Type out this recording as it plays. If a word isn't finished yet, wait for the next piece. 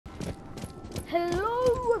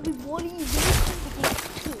Hello everybody, welcome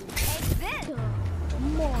to the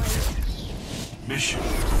my mission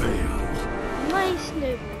failed. My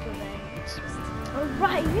snowball event.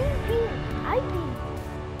 Alright, I've been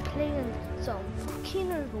playing some fucking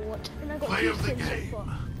Overwatch and I got Play of the skins game. so far.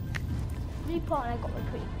 Reaper and I got my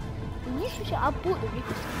pretty. The useful shit, I bought the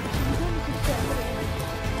Reaper skin, so you don't need to set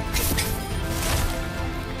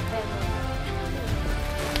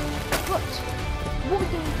but what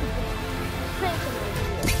we're doing today is playing some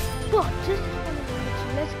Overwatch. But just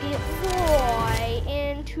let's get right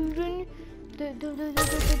into the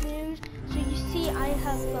news. So you see I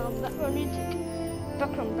have background music,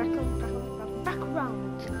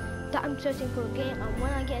 background that I'm searching for a game, and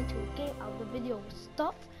when I get into a game the video will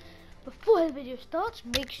start. Before the video starts,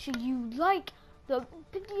 make sure you like the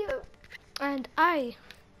video, and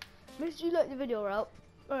make sure you like the video out.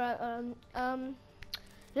 Alright,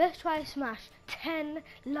 let's try to smash 10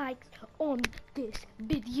 likes on this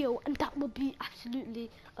video, and that would be absolutely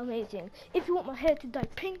amazing. If you want my hair to dye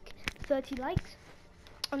pink, 30 likes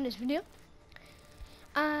on this video.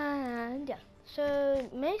 And yeah, so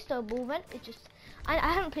May Snowball event, it just I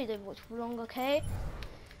haven't played Overwatch for long, okay?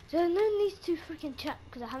 So no need to freaking chat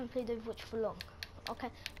because I haven't played Overwatch for long. Okay,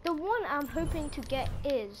 the one I'm hoping to get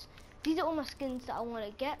is, these are all my skins that I want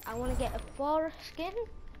to get. I want to get a Forest skin.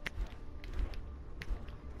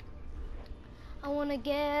 I'm gonna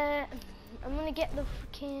get the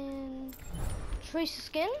freaking Tracer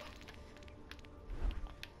skin.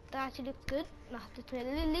 That actually looks good. I have to tell you,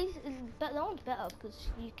 at least that one's better because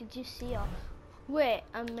you can just see our. Wait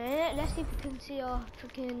a minute. Let's see if we can see our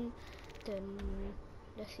freaking.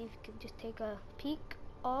 Let's see if we can just take a peek.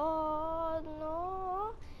 Oh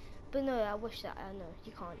no! But no, I wish that I know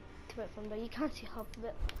you can't do it from there. You can't see half of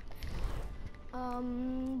it.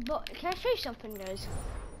 But can I show you something, guys?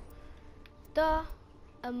 The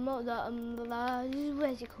emote, what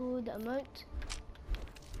is it called? The emote.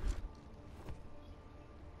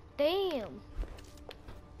 Damn.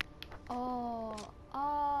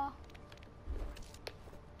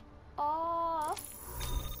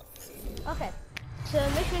 Okay. So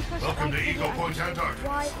make sure you smash Welcome that to like Eagle Point video Antarctica,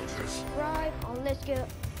 and soldiers. subscribe, and let's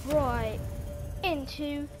get right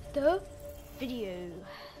into the video.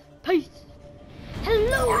 Peace.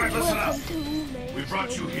 Hello, All right, listen welcome up. to We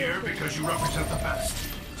brought you here because you represent the best,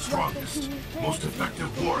 strongest, most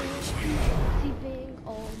effective warriors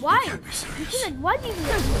Why? can't be serious. Why do you even do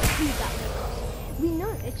that with us? We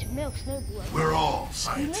know it's Milk Snowball. We're all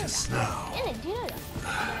scientists now. In it, do you know that?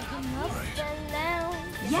 Right. And now.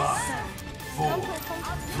 Yes, sir. 4,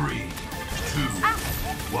 3, 2,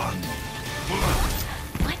 1. Move out.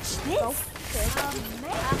 Watch this.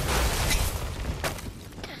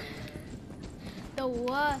 The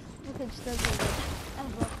worst fucking Snowball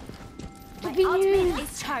ever. My ultimate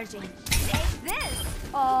is charging. Take this.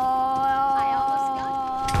 I almost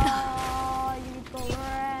got you got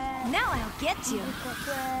red. Now I'll get you. You got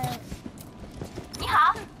red. 你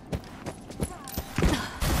好.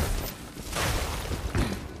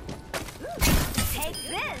 Take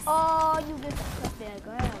this. Oh, you just got there,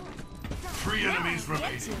 girl. 3 enemies Now I'll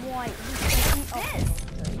remaining. get you. Why? This.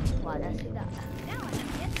 Why? Let's see that.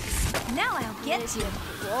 Now I'll get you.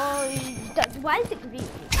 Whoa, why is it green?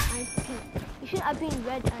 You should have been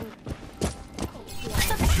red and.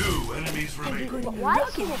 2 enemies remaining. Why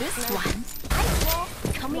Look is at it this red? one. Ice wall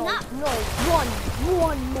coming up. No,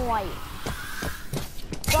 one more.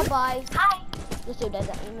 Bye bye. Hi. Let's do that.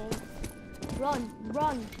 You mean? Run.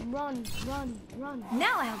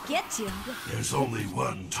 Now I'll get you. There's only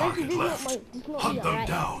one target left. Hunt them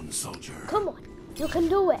down, soldier. Come on, you can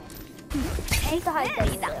do it. Take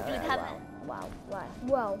this.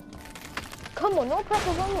 Wow. Come on, no pressure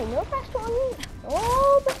on me. No pressure on me.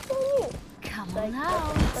 Oh, pressure on you. Come on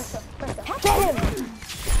out. Pressure. Get him.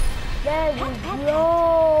 There we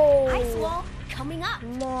go. Ice wall coming up.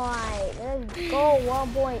 Right, let's go.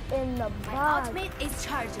 1 point in the My bag. ultimate is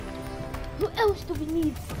charging. Who else do we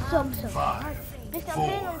need? Some. 5, Listen, I'm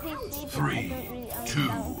playing on 4, PC, but 3, I don't really 2,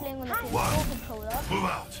 I'm playing on the 1. PS4 controller. Move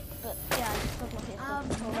out. But yeah, I just got my PS4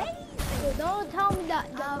 controller. Amazing. So don't tell me that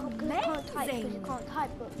you can't type because you Amazing. can't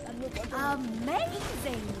type, but I'm not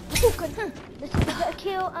Amazing. Oh, good. Let's get a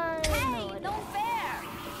kill and Hey, no fair.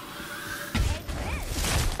 Take this.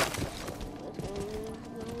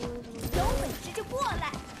 有本事就过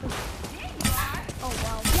来. There you are. Oh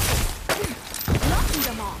wow. Knocking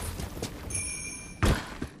them off.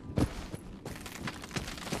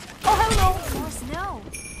 Oh hell no. More snow.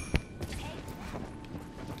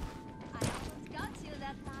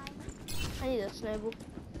 I need a snowball.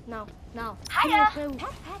 Now. Hiya. Give me a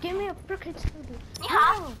snowball. Give me a frickin' snowball. 你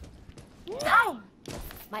好. No.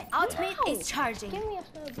 My ultimate No. is charging. Give me a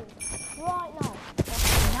snowball right now.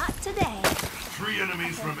 Not today. 3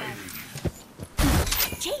 enemies remaining.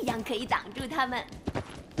 这样可以挡住他们。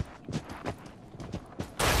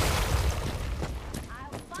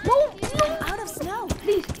 No, I'm out of snow.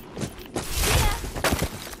 please.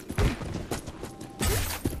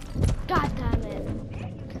 God damn it.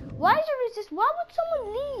 Why is there resist? Why would someone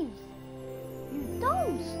leave? You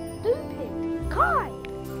dumb, stupid guy.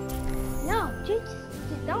 No, Jesus,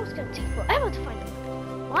 that was gonna take forever to find them.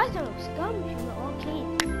 Why is there no skirmish in the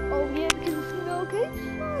arcade? Oh yeah, because it's in the arcade?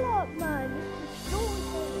 Shut up, man.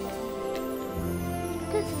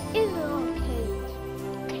 This is an arcade.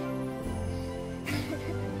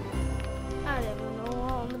 I don't even know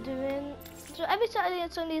what I'm doing. So every Saturday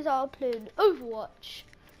and Sundays I'll upload Overwatch.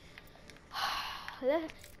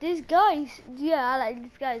 This guy's, yeah, like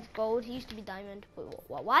this guy's gold. He used to be diamond.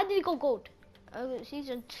 But why did he go gold?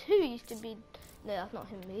 Season 2 used to be, no, that's not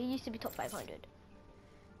him. He used to be top 500.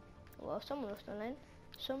 Well, someone lost online.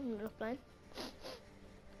 Someone lost online.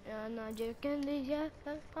 And I just can't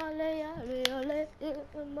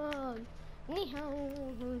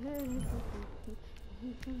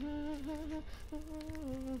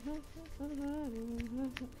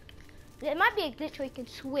There might be a glitch where you can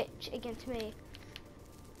switch against me.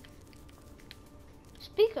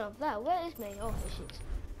 Speaking of that, where is me? Oh, there she is.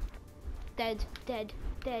 Dead, dead,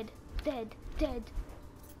 dead, dead, dead.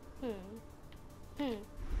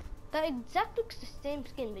 That exact looks the same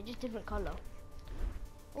skin, but just different color.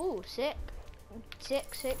 Oh, sick.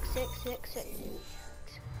 Sick, sick, sick, sick, sick.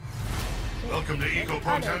 Welcome to Eco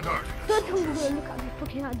Point Antarctica. Don't tell me we're gonna look at the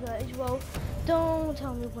fucking advert as well. Don't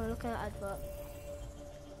tell me we're gonna look at the advert.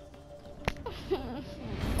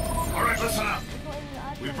 Alright, listen up.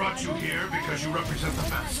 We brought you here because you represent the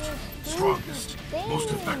best, strongest, most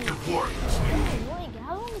effective warriors.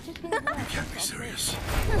 How long has this been going on? You can't be serious.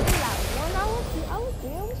 Like 1 hour, 2 hours,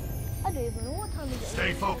 3 hours? I don't even know what time it is.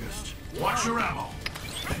 Stay focused. Watch your ammo.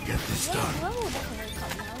 And get this done. When will that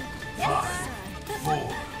come down? 5,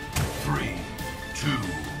 4, 3, 2,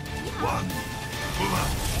 1. Move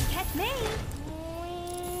out. Catch me.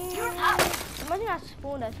 Imagine I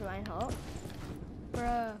spawned as Reinhardt.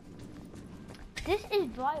 Bruh. This is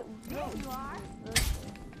viral.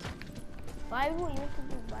 Viral, you want to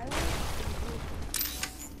do viral?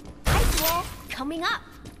 Ice wall coming up.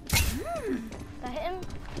 Did I hit him?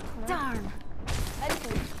 No. Darn. I just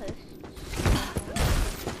think it's close.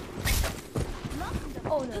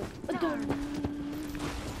 Oh no. Darn.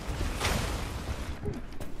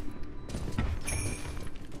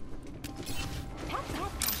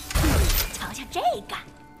 瞧瞧这个。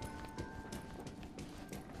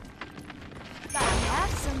I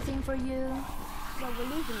have something for you. No, we're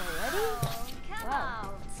losing already? Come Wow.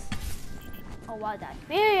 out. Oh wow, that.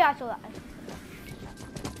 Yeah, I saw that.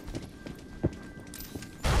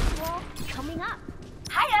 Ice wall coming up.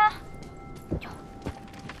 Hiya.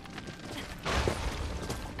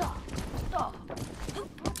 Stop. Stop.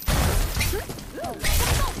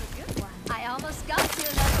 I almost got you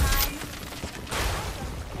that time.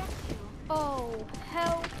 Oh,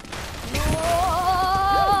 hell no.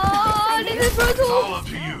 This is It's brutal. all up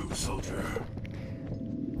to you, soldier.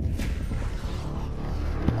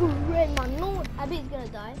 Great man, no, I bet he's gonna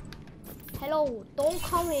die. Hello, don't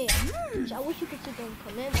come here. I wish you could see don't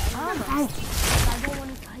come in. I don't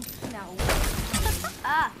want to die now.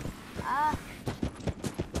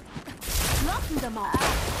 Knock them all.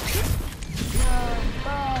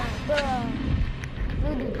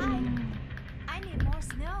 I need more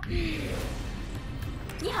snow.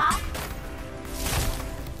 你好.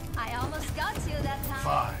 I almost got you that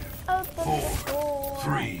time. 5, 4,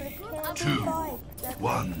 3, 2,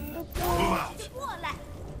 1. Move out. 过来.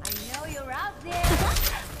 I know you're out there.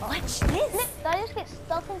 Watch this. Did I just get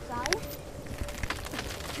stuck inside?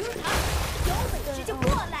 有本事就过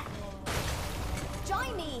来.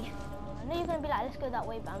 Join me. I know you're gonna be like, let's go that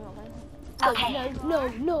way, but I'm not gonna. Okay.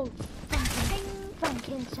 No.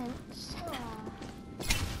 Frankincense.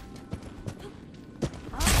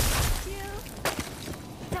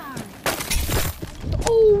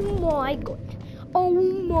 Oh my god. Oh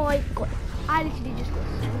my god. I literally just got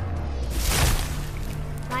sent.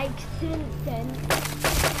 Like sent.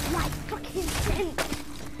 Like fucking sent.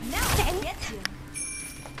 Now I get you.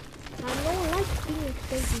 I know like being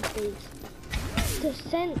exposed these days. The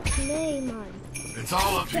Scent May, man. It's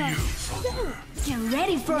all up to you, soldier. Get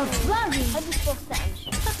ready for a flurry. I just got sent.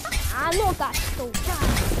 I'm not that soldier.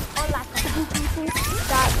 Unlike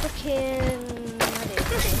that freaking.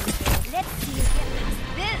 Let's see you get past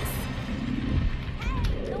this. Hey,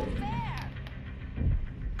 no fair.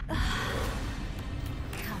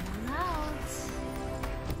 Come on out.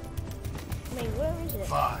 me. Where is it?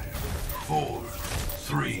 5, 4,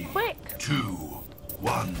 3, Quick. 2,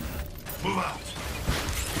 1. Move out.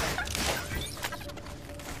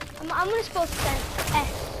 I'm gonna spell send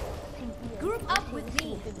S. Group up with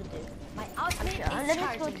me. My ultimate Let is me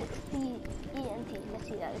spell charging. C-E-N-T. Let's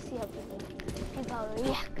see that. Let's see how people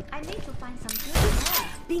react. I need to find some good air.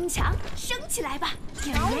 冰墙升起来吧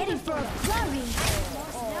Get ready for a flurry.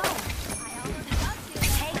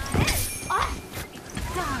 Take this.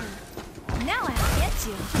 Darn. Now I'll get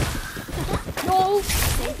you. No.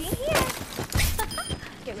 Safe in here.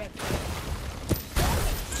 Get ready.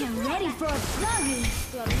 Get ready for a flurry.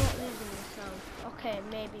 We are not losing this round. Okay,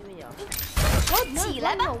 maybe we are. What? No,起 we're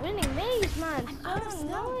来吧 not winning maze, man. Out of So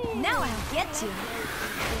snow. annoying. Now I'll get you.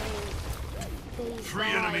 They 3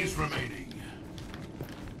 died. enemies remaining.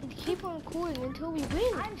 They keep on calling until we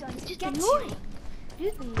win. I'm going It's to just get annoying.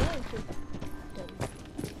 Just annoying to them.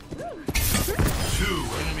 2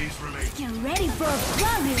 enemies remaining. Get ready for a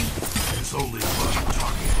flurry. There's only one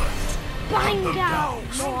target left. Bang them down,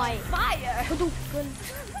 down. boy. Fire. Hadouken.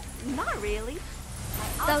 Not really.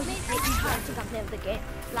 That was just making sure I think I've never the game.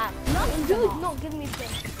 Like, dude, not give me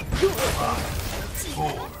this. Do it.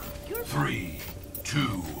 4, 3, 2,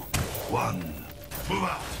 1. Move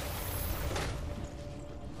out.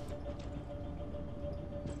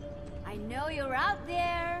 I know you're out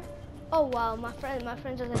there. Oh wow, my friend just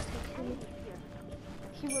like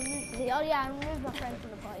he removed. Oh yeah, I removed my friend from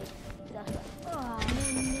the party. So that's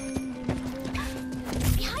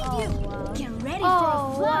Behind Oh, you. wow. Get ready Oh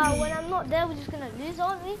for a wow, flurry. when I'm not there, we're just gonna lose,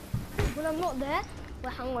 aren't we? When I'm not there,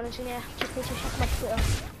 well, hang on, just need to check my Twitter.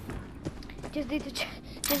 Just need to check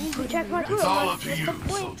my Twitter. It's all man. up to What's you, the point?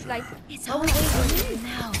 soldier. Like, It's are all we for waiting? you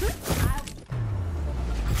now.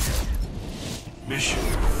 Mission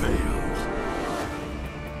failed.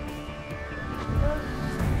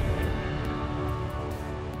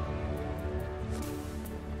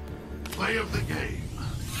 Play of the game.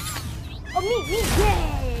 Oh, me,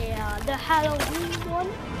 yeah, the Halloween one.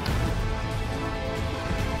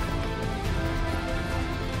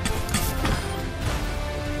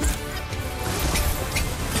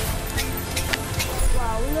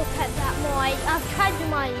 Wow, look at that, I've tried to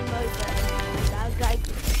my emote, but like,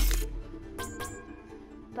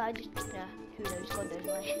 but I just, yeah, who knows, God knows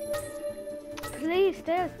why. Please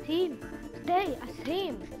stay as a team, stay as a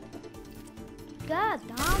team. God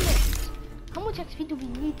damn it. How much XP do we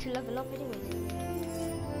need to level up anyways?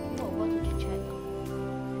 What did you check?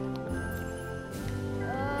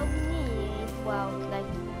 We need, well,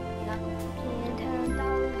 like 10,000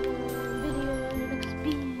 video XP.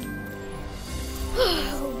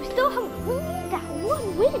 We still haven't won that one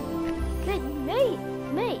win. Like,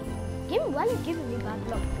 mate, why are you giving me bad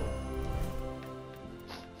luck?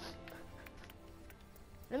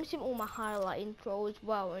 Let me see all my highlight intro as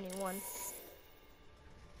well, only one.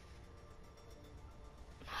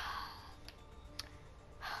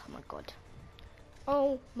 Oh my god.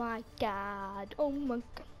 Oh my god. Oh my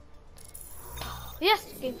god. Yes,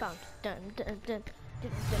 game found. Dun, dun, dun, dun,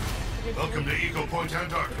 dun, dun, Welcome to Eagle Point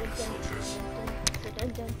Antarctica, soldiers. dun,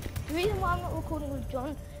 dun. The reason why I'm not recording with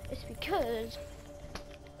John is because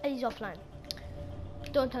he's offline.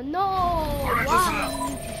 Don't I know? All right, listen up.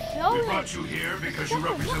 Show We it. brought you here because you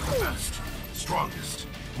represent the best, strongest,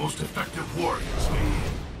 most effective warriors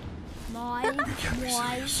we... My, You can't be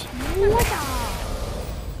serious.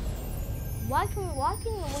 Why can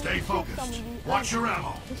Stay focused. Watch your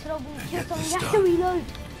ammo. Instead of being And killed, get this you have to done. reload.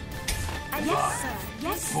 Yes, sir.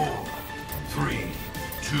 Yes, sir. 4, 3,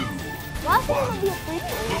 2, Why can't I 1. be afraid of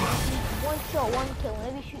Move out. one shot, one kill,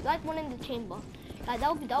 whenever you shoot, like one in the chamber. Like that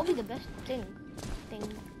would be the best thing.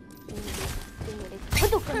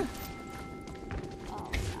 Hadouken.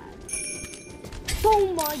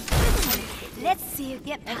 Oh my god. Let's see you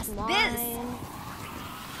get That's past mine. this.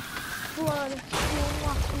 Run,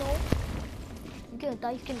 no. You're gonna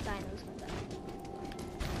die, he's gonna die now, he's gonna die.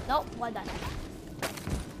 Nope, why die?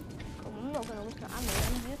 I'm not gonna waste my ammo,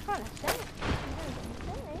 and you're trying to sell it.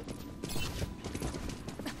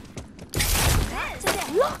 That's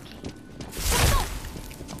it. Lucky!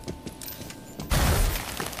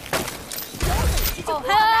 Oh,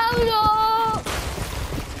 hell no!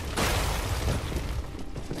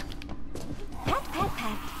 Pat, pat,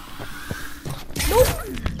 pat. No!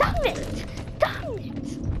 Damn it! Damn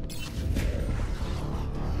it!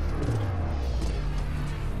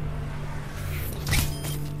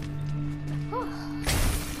 Oh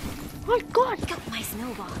my god! Got my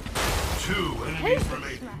snowball. 2 enemies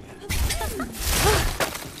remaining.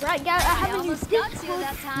 Right guys, I have a new almost got you Discord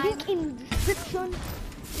that time. link in the description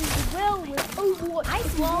as well with Overwatch. Ice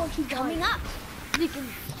if you wall want to coming join. up. You can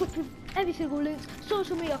fucking every single links,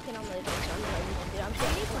 social media. Okay, I'm not going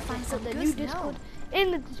to put the new Discord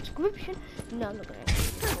in the description. No, I'm not going to.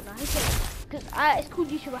 Because it's called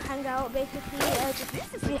YouTuber Hangout, basically.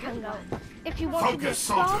 Just free Hangout. If you want to get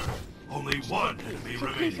started, only one enemy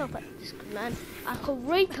remaining. Please help this man. I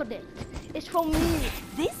created it. It's from me.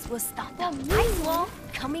 This will stop the ice wall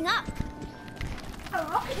coming up. A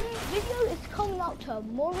Rocket League video is coming out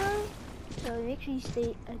tomorrow, so make sure you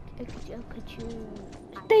stay active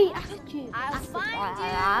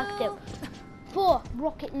for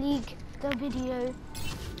Rocket League, the video.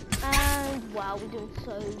 And wow, we're doing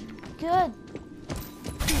so good.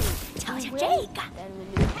 Then we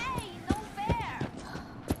lose.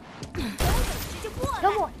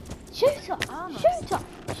 Come on, shoot her, shoot her,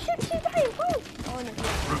 shoot her, go. Oh, no.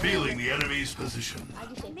 Revealing the enemy's position. I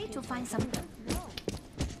need to find something.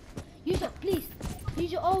 Use it, please.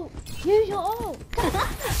 Use your ult. Use your ult.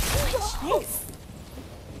 Yes.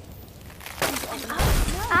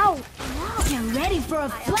 Ow. Get ready for a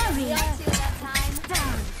flurry.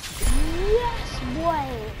 Yes, boy.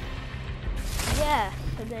 Yes.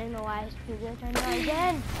 I don't know why I trying to do it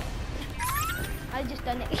again. I just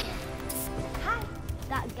done it. Hi.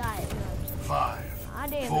 That guy. 5, I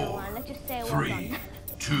didn't 4, know one. Let's just say 3,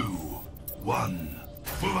 2, 1.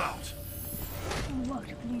 Move out. Move out,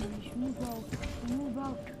 please. Move out. Move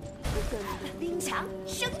out. 冰墙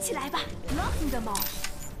升起来吧 ，Locking them all，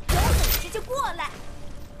 标准直接过来，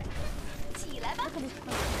起来吧。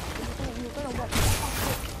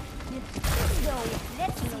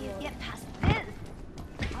Let's see you get past this.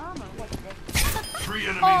 What's this? 3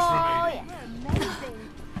 enemies remaining. Amazing.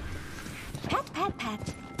 Pat, pat, pat.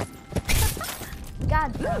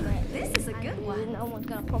 God damn it. This is a good one. No one's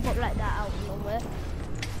gonna pop up like that out of nowhere.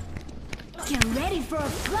 Get ready for a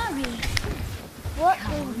flurry. What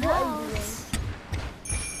are you doing?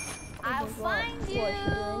 I'll find you.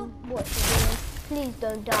 What's she doing? Please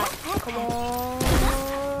don't die. Come on.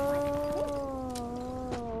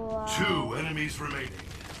 2 enemies remaining.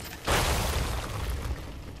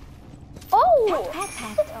 Oh! Pat,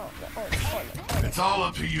 pat. It's all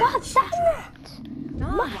up to you, God damn soldier. it!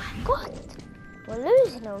 My God, we're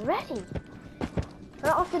losing already.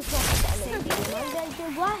 Not after this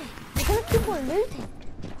one, why? We're gonna keep on losing.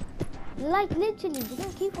 Like literally, we're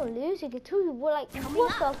gonna keep on losing until we're like,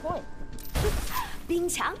 what's the point? 冰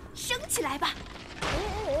墙升起来吧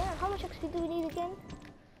How much XP do we need again?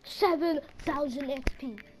 7,000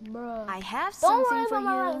 XP, bro. I have Don't something worry for about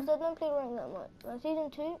my you. ranks. I don't play rank that much. Season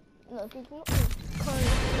 2? No, season 1. Because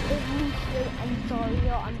there's Lucio and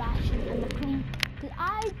Dario and Bastion and McCree. Because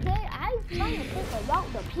I'm trying to think about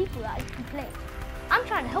the people that I can play. I'm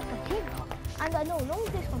trying to help the team out. And I know no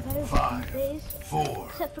one gets compared 5, to these days. 4,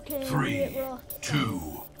 Except for King 3,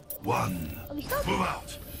 2, 1. Are we starting? Move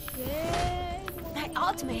out. Yeah. My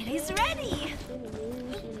ultimate is ready.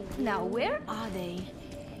 Now where are they?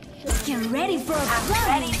 Get ready for a flurry.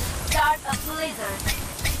 Ready to start a blizzard.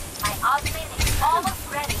 My ultimate is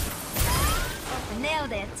almost ready.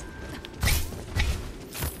 Nailed it.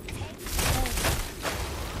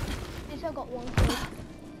 At least I got one kill.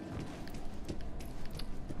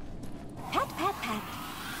 Pat, pat, pat.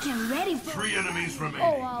 Get ready for... 3 enemies remaining.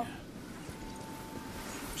 Oh wow.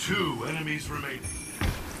 2 enemies remaining.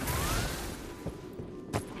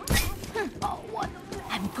 Oh, what?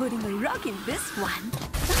 I'm putting a rock in this one.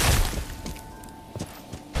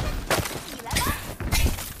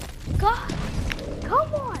 God,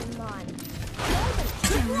 come on, man.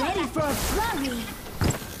 Get ready for a flurry.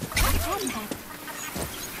 Pat, pat, pat.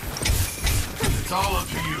 It's all up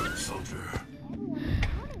to you, soldier.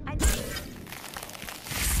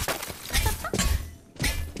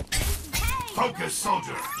 Focus,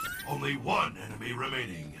 soldier. Only 1 enemy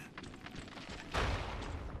remaining.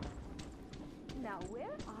 Now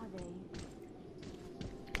where are they?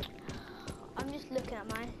 I'm just looking at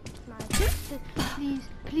my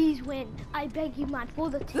please win. I beg you, man, for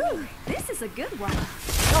the team. Ooh, this is a good one.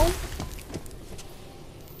 No.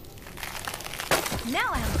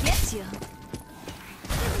 Now I'll get you.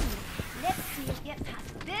 Let's see you get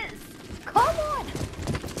past this. Come on.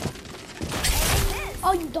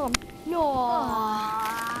 Oh, you dumb. No.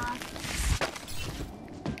 Aww.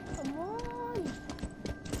 Come on.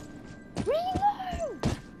 Reload.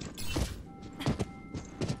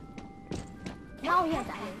 Now yeah,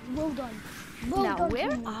 darling. Well done. Well Now done, where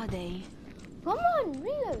team. are they? Come on,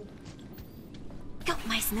 reload. Got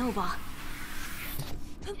my snowball.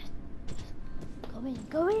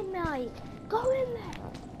 Go in, mate. Go in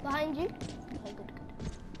there. Behind you. Okay, good.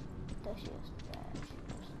 There she is.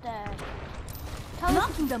 There.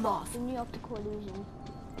 Knocking them off. The new optical illusion.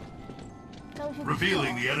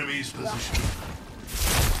 Revealing the enemy's position.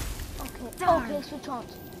 Oh, Okay, it's your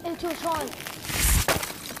chance. It's your chance.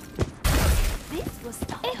 This will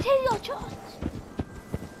stop. It is your chance.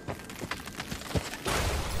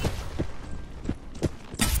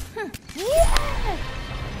 Yes!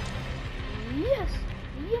 Yes!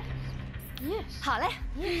 Yes! Yes! 好嘞，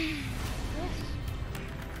 Yes!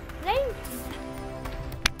 Thank you.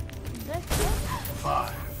 That's it.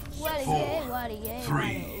 5, What a 4, game, what a game.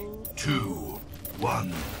 3, 2,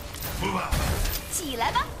 1. Move out. 起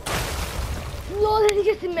来吧。 Lord, I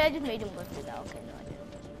just imagine made him go through that. Okay, no, I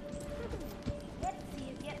didn't. Let's see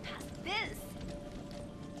you get past this.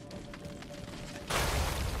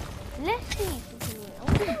 Let's see if we can win.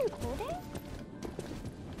 Are we recording?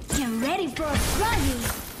 Get ready for a running.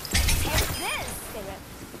 Take this. Okay, right.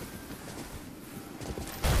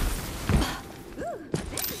 Ooh,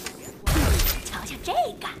 瞧瞧这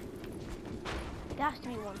个。 There has to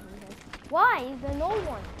be one from here. Why is there no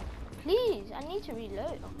one? Please, I need to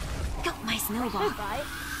reload. Got my So snowball. bright.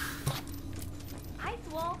 Ice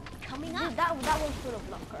wall coming Dude, up. that one's full of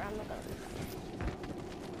blocker. I'm not gonna do that.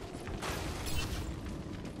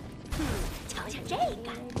 瞧瞧这个。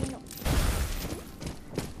 Maybe not.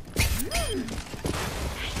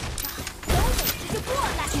 直接过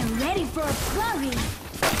来。Get ready for a flurry.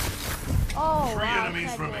 Oh, 3 wow. enemies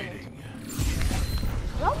that's remaining.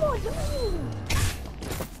 One more, dude.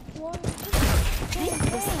 One, This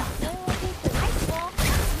will stop. Ice wall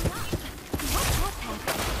coming up. What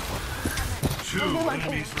happened? 2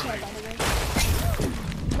 enemies remaining.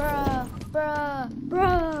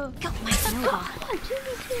 Bruh. Got my snowball. Come on,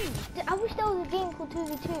 2v2. I wish there was a game called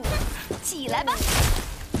 2v2. 起来吧。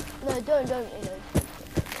 No, don't, you know.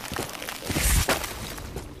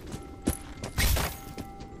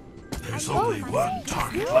 There's only one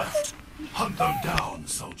target left. Hunt them down,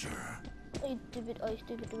 soldier. Oh, you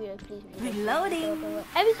stupid video, please. Reloading.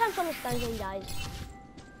 Every time someone stands in, he dies.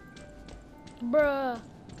 Bruh.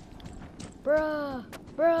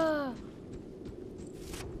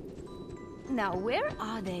 Now where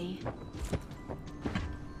are they?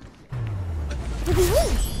 Did we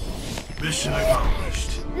win? Mission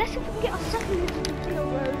accomplished. Let's see if we can get our second mission in a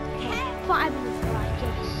row. 5 minutes,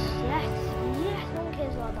 right? Yes, no one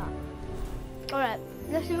cares about that. Alright,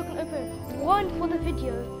 let's see if we can open one for the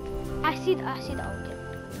video. I see that, okay.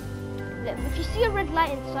 Look, if you see a red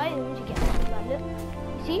light inside, it means you get something bad. Look,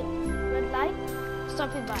 you see? Red light,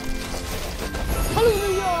 something bad.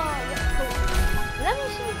 Hallelujah! Let's go. Let me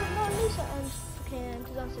see if it's not Lisa and okay,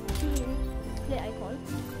 2017 play icon.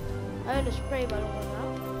 I own a spray bottle now.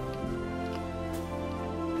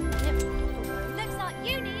 Yep. Looks like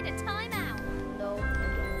you need a timeout. No, I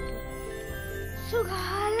don't. So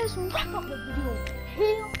guys, let's wrap up the video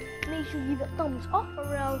here. Make sure you give it a thumbs up,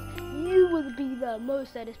 or else you will be the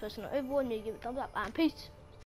most saddest person on Overwatch. Give it a thumbs up and peace.